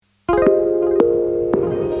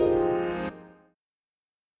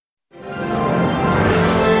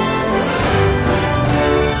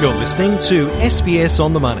listening to SBS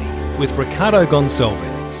On the Money with Ricardo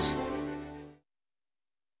Gonçalves.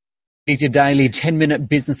 It's your daily 10-minute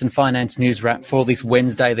business and finance news wrap for this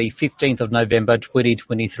Wednesday, the 15th of November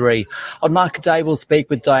 2023. On Market Day, we'll speak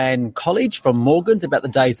with Dianne Colledge from Morgans about the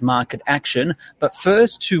day's market action. But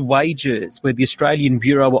first to wages, where the Australian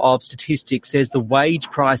Bureau of Statistics says the wage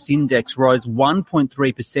price index rose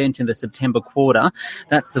 1.3% in the September quarter.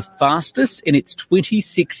 That's the fastest in its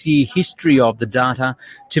 26-year history of the data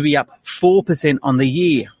to be up 4% on the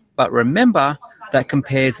year. But remember, that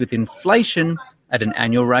compares with inflation at an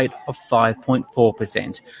annual rate of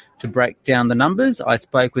 5.4%. To break down the numbers, I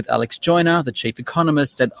spoke with Alex Joyner, the Chief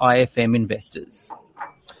Economist at IFM Investors.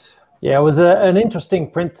 Yeah, it was an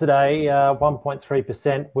interesting print today.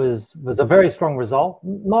 1.3% was a very strong result.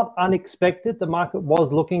 Not unexpected. The market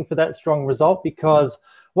was looking for that strong result because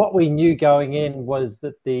what we knew going in was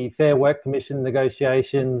that the Fair Work Commission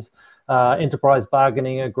negotiations, enterprise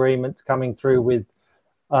bargaining agreements coming through with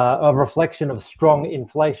a reflection of strong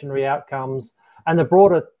inflationary outcomes, and the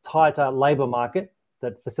broader, tighter labour market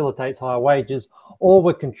that facilitates higher wages, all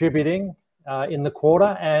were contributing in the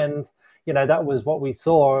quarter. And, you know, that was what we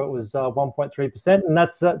saw. It was 1.3%. And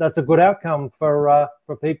that's a good outcome for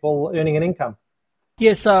people earning an income.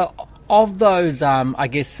 Yeah, so of those,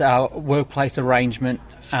 workplace arrangement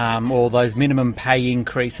or those minimum pay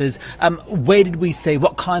increases, where did we see,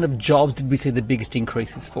 what kind of jobs did we see the biggest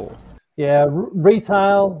increases for? Yeah,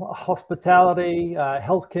 retail, hospitality,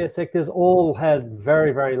 healthcare sectors all had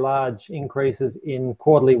very, very large increases in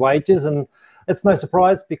quarterly wages. And it's no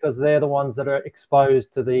surprise because they're the ones that are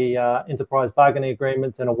exposed to the enterprise bargaining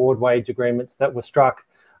agreements and award wage agreements that were struck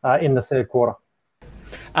in the third quarter.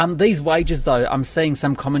 These wages, though, I'm seeing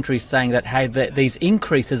some commentary saying that, hey, these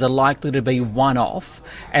increases are likely to be one-off,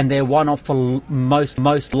 and they're one-off for most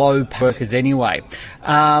low workers anyway.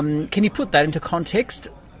 Can you put that into context?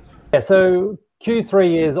 Yeah, so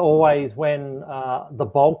Q3 is always when the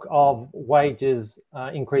bulk of wages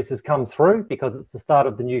increases come through because it's the start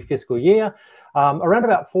of the new fiscal year. Around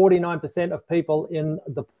about 49% of people in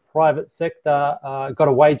the private sector got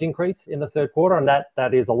a wage increase in the third quarter, and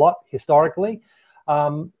that is a lot historically.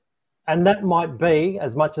 And that might be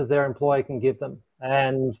as much as their employer can give them.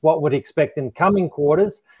 And what we'd expect in coming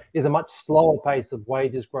quarters is a much slower pace of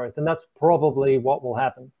wages growth, and that's probably what will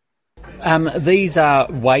happen. These are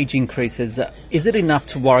wage increases. Is it enough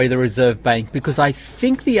to worry the Reserve Bank? Because I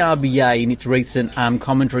think the RBA in its recent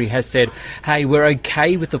commentary has said, hey, we're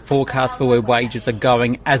okay with the forecast for where wages are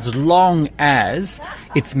going as long as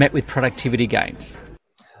it's met with productivity gains.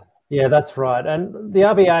 Yeah, that's right. And the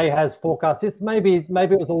RBA has forecast this. Maybe it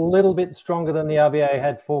was a little bit stronger than the RBA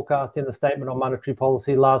had forecast in the statement on monetary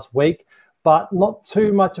policy last week, but not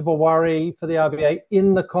too much of a worry for the RBA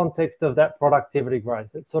in the context of that productivity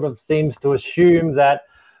growth. It sort of seems to assume that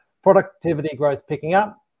productivity growth picking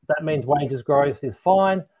up, that means wages growth is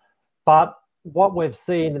fine. But what we've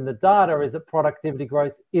seen in the data is that productivity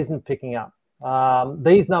growth isn't picking up.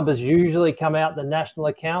 These numbers usually come out the national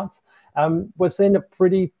accounts. We've seen a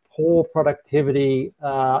pretty poor productivity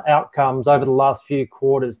outcomes over the last few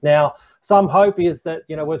quarters. Now, some hope is that,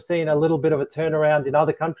 you know, we've seen a little bit of a turnaround in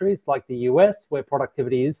other countries like the US where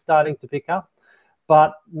productivity is starting to pick up,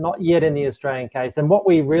 but not yet in the Australian case. And what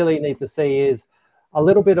we really need to see is a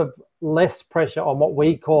little bit of less pressure on what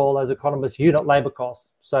we call as economists unit labour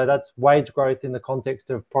costs. So that's wage growth in the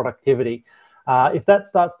context of productivity. If that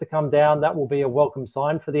starts to come down, that will be a welcome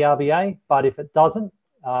sign for the RBA. But if it doesn't,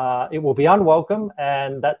 it will be unwelcome,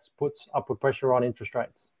 and that puts upward pressure on interest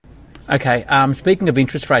rates. Okay, speaking of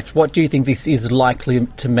interest rates, what do you think this is likely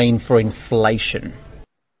to mean for inflation?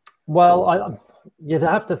 Well, you'd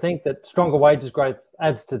have to think that stronger wages growth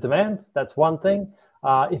adds to demand. That's one thing.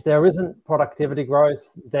 If there isn't productivity growth,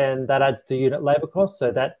 then that adds to unit labour costs.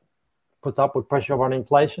 So that puts upward pressure on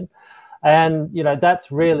inflation. And, you know,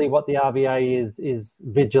 that's really what the RBA is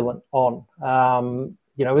vigilant on.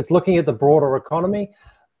 You know, it's looking at the broader economy,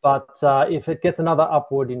 but if it gets another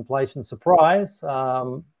upward inflation surprise,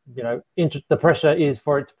 you know, the pressure is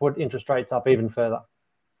for it to put interest rates up even further.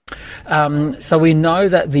 So we know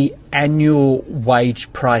that the annual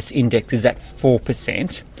wage price index is at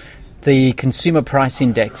 4%. The consumer price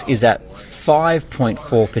index is at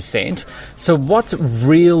 5.4%. So what's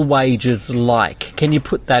real wages like? Can you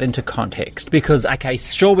put that into context? Because, okay,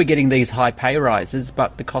 sure, we're getting these high pay rises,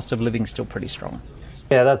 but the cost of living is still pretty strong.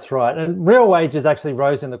 Yeah, that's right. And real wages actually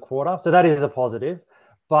rose in the quarter, so that is a positive.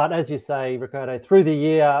 But as you say, Ricardo, through the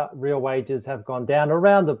year, real wages have gone down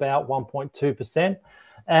around about 1.2%.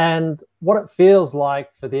 And what it feels like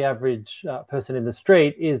for the average person in the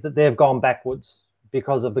street is that they've gone backwards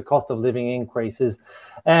because of the cost of living increases.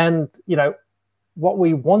 And, you know, what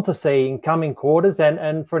we want to see in coming quarters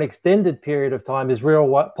and for an extended period of time is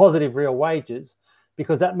positive real wages,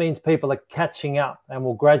 because that means people are catching up and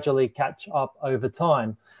will gradually catch up over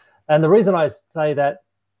time. And the reason I say that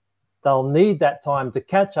they'll need that time to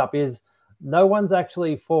catch up is no one's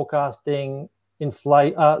actually forecasting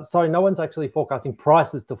no one's actually forecasting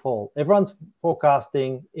prices to fall. Everyone's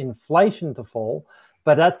forecasting inflation to fall,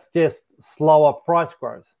 but that's just slower price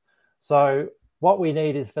growth. So what we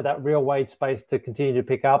need is for that real wage space to continue to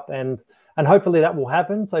pick up, and hopefully that will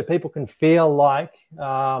happen so people can feel like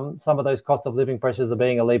some of those cost of living pressures are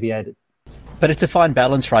being alleviated. But it's a fine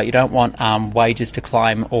balance, right? You don't want wages to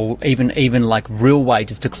climb, or even like real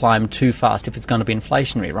wages to climb too fast if it's going to be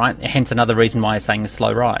inflationary, right? Hence another reason why you're saying a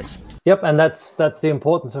slow rise. Yep, and that's the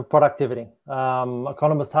importance of productivity.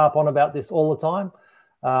 Economists harp on about this all the time.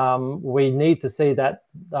 We need to see that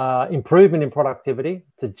improvement in productivity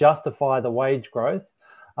to justify the wage growth,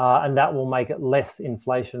 and that will make it less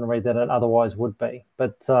inflationary than it otherwise would be.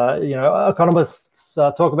 But economists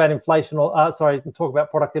talk about talk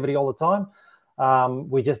about productivity all the time.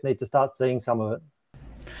 We just need to start seeing some of it.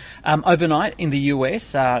 Overnight in the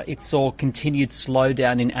US, it saw continued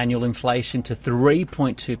slowdown in annual inflation to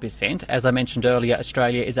 3.2%. As I mentioned earlier,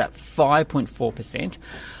 Australia is at 5.4%.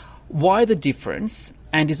 Why the difference?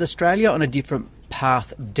 And is Australia on a different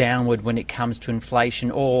path downward when it comes to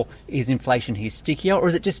inflation, or is inflation here stickier, or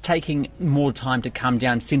is it just taking more time to come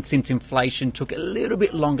down since inflation took a little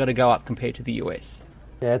bit longer to go up compared to the US?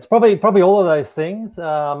 Yeah, it's probably all of those things.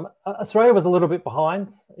 Australia was a little bit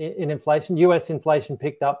behind in inflation. US inflation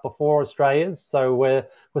picked up before Australia's, so we're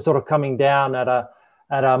sort of coming down at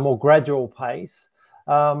a more gradual pace.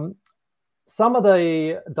 Some of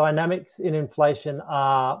the dynamics in inflation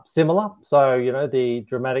are similar. So, the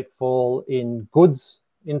dramatic fall in goods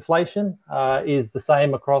inflation is the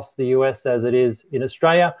same across the US as it is in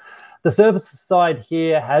Australia. The services side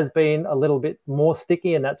here has been a little bit more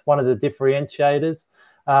sticky, and that's one of the differentiators.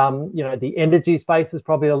 The energy space is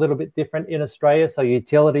probably a little bit different in Australia. So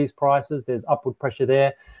utilities prices, there's upward pressure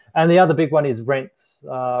there. And the other big one is rents.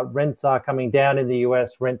 Rents are coming down in the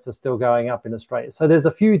US. Rents are still going up in Australia. So there's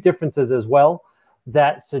a few differences as well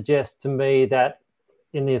that suggest to me that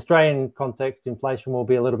in the Australian context, inflation will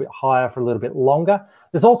be a little bit higher for a little bit longer.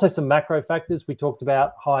 There's also some macro factors. We talked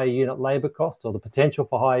about higher unit labour costs, or the potential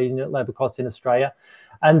for higher unit labour costs in Australia.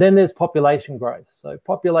 And then there's population growth. So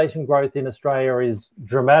population growth in Australia is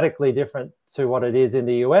dramatically different to what it is in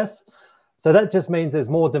the US. So that just means there's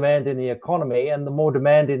more demand in the economy, and the more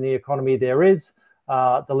demand in the economy there is,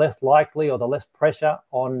 the less likely or the less pressure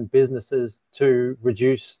on businesses to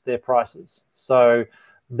reduce their prices. So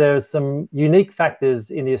there's some unique factors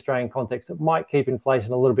in the Australian context that might keep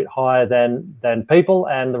inflation a little bit higher than people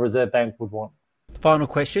and the Reserve Bank would want. Final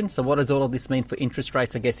question. So what does all of this mean for interest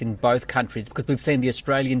rates, I guess, in both countries? Because we've seen the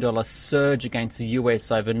Australian dollar surge against the US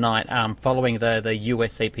overnight following the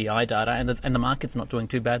US CPI data, and the market's not doing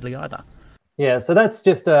too badly either. Yeah, so that's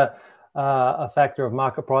just a factor of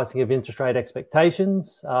market pricing of interest rate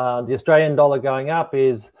expectations. The Australian dollar going up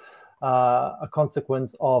is a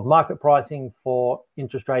consequence of market pricing for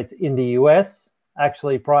interest rates in the US,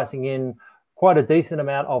 actually pricing in quite a decent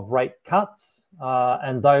amount of rate cuts,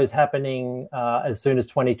 and those happening as soon as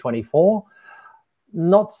 2024.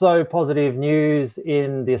 Not so positive news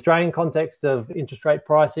in the Australian context of interest rate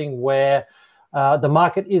pricing, where the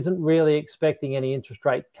market isn't really expecting any interest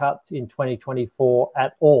rate cuts in 2024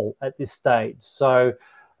 at all at this stage. So,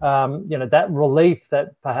 that relief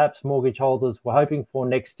that perhaps mortgage holders were hoping for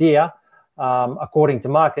next year, according to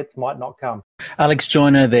markets, might not come. Alex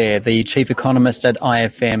Joyner there, the Chief Economist at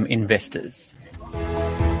IFM Investors.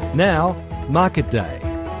 Now, Market Day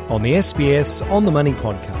on the SBS On the Money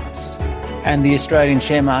podcast. And the Australian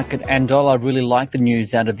share market and dollar really like the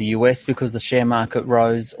news out of the US, because the share market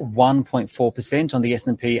rose 1.4% on the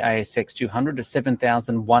S&P ASX 200 to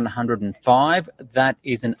 7,105. That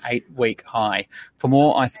is an 8-week high. For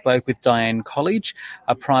more, I spoke with Dianne Colledge,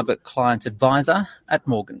 a private client advisor at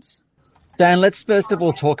Morgans. Dan, let's first of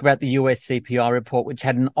all talk about the US CPI report, which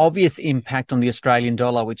had an obvious impact on the Australian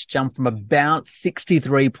dollar, which jumped from about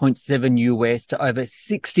 63.7 US to over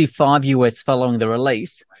 65 US following the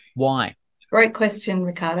release. Why? Great question,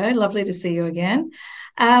 Ricardo. Lovely to see you again.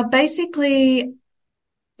 Basically,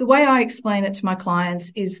 the way I explain it to my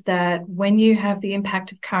clients is that when you have the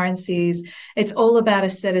impact of currencies, it's all about a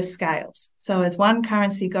set of scales. So as one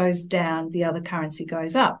currency goes down, the other currency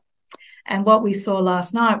goes up. And what we saw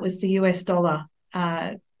last night was the US dollar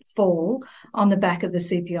fall on the back of the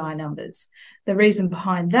CPI numbers. The reason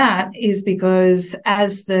behind that is because,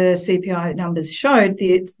 as the CPI numbers showed,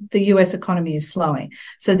 the US economy is slowing.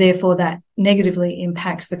 So therefore that negatively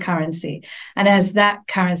impacts the currency. And as that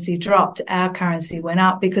currency dropped, our currency went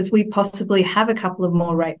up because we possibly have a couple of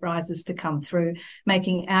more rate rises to come through,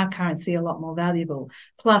 making our currency a lot more valuable.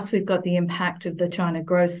 Plus, we've got the impact of the China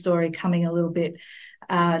growth story coming a little bit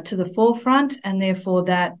to the forefront, and therefore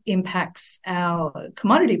that impacts our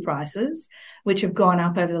commodity prices, which have gone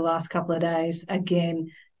up over the last couple of days,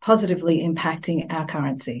 again, positively impacting our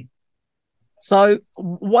currency. So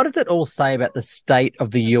what does it all say about the state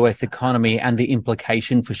of the US economy and the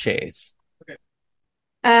implication for shares?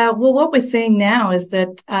 Well, what we're seeing now is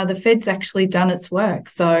that the Fed's actually done its work.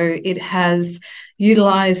 So it has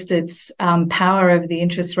utilised its power over the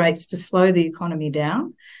interest rates to slow the economy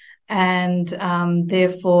down. And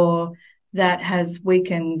therefore, that has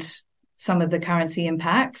weakened some of the currency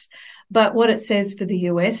impacts. But what it says for the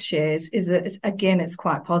US shares is that, it's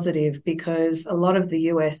quite positive, because a lot of the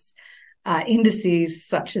US indices,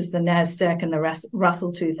 such as the NASDAQ and the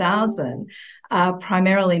Russell 2000, are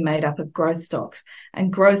primarily made up of growth stocks.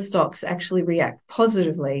 And growth stocks actually react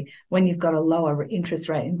positively when you've got a lower interest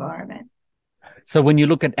rate environment. So when you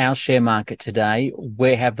look at our share market today,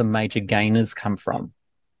 where have the major gainers come from?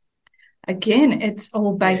 Again, it's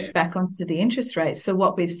all based back onto the interest rate. So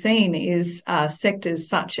what we've seen is sectors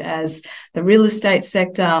such as the real estate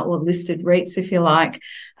sector, or listed REITs, if you like,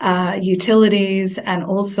 utilities, and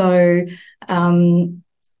also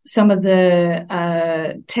some of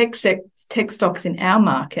the tech stocks in our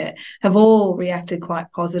market have all reacted quite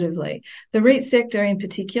positively. The REIT sector in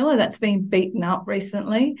particular, that's been beaten up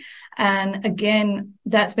recently. And again,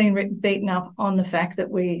 that's been beaten up on the fact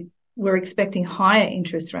that we're expecting higher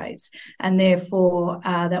interest rates, and therefore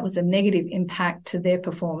that was a negative impact to their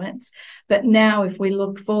performance. But now if we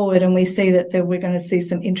look forward and we see that we're going to see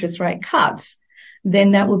some interest rate cuts,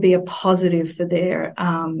 then that will be a positive for their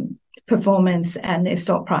performance and their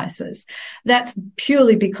stock prices. That's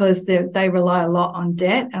purely because they rely a lot on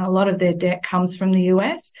debt, and a lot of their debt comes from the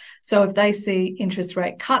US. So if they see interest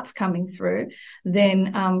rate cuts coming through,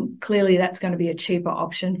 then clearly that's going to be a cheaper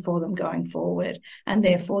option for them going forward, and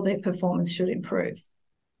therefore their performance should improve.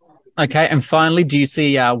 Okay, and finally,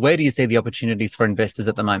 where do you see the opportunities for investors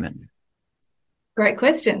at the moment? Great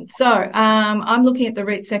question. So I'm looking at the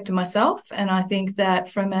REIT sector myself, and I think that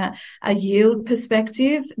from a yield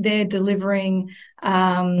perspective, they're delivering,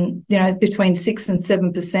 between 6 and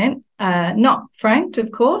 7%, not franked,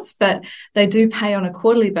 of course, but they do pay on a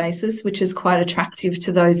quarterly basis, which is quite attractive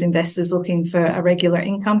to those investors looking for a regular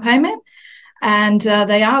income payment. And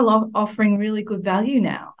they are offering really good value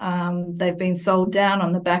now. They've been sold down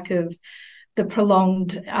on the back of the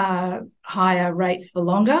prolonged higher rates for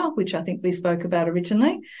longer, which I think we spoke about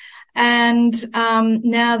originally. And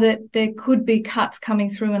now that there could be cuts coming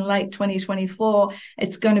through in late 2024,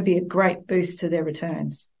 it's going to be a great boost to their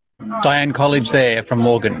returns. Dianne Colledge there from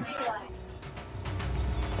Morgans.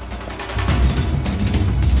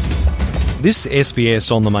 This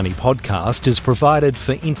SBS On the Money podcast is provided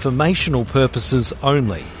for informational purposes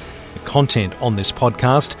only. The content on this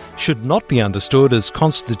podcast should not be understood as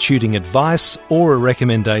constituting advice or a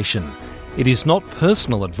recommendation. It is not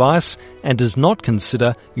personal advice and does not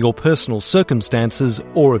consider your personal circumstances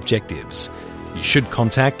or objectives. You should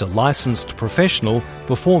contact a licensed professional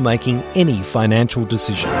before making any financial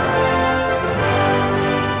decision.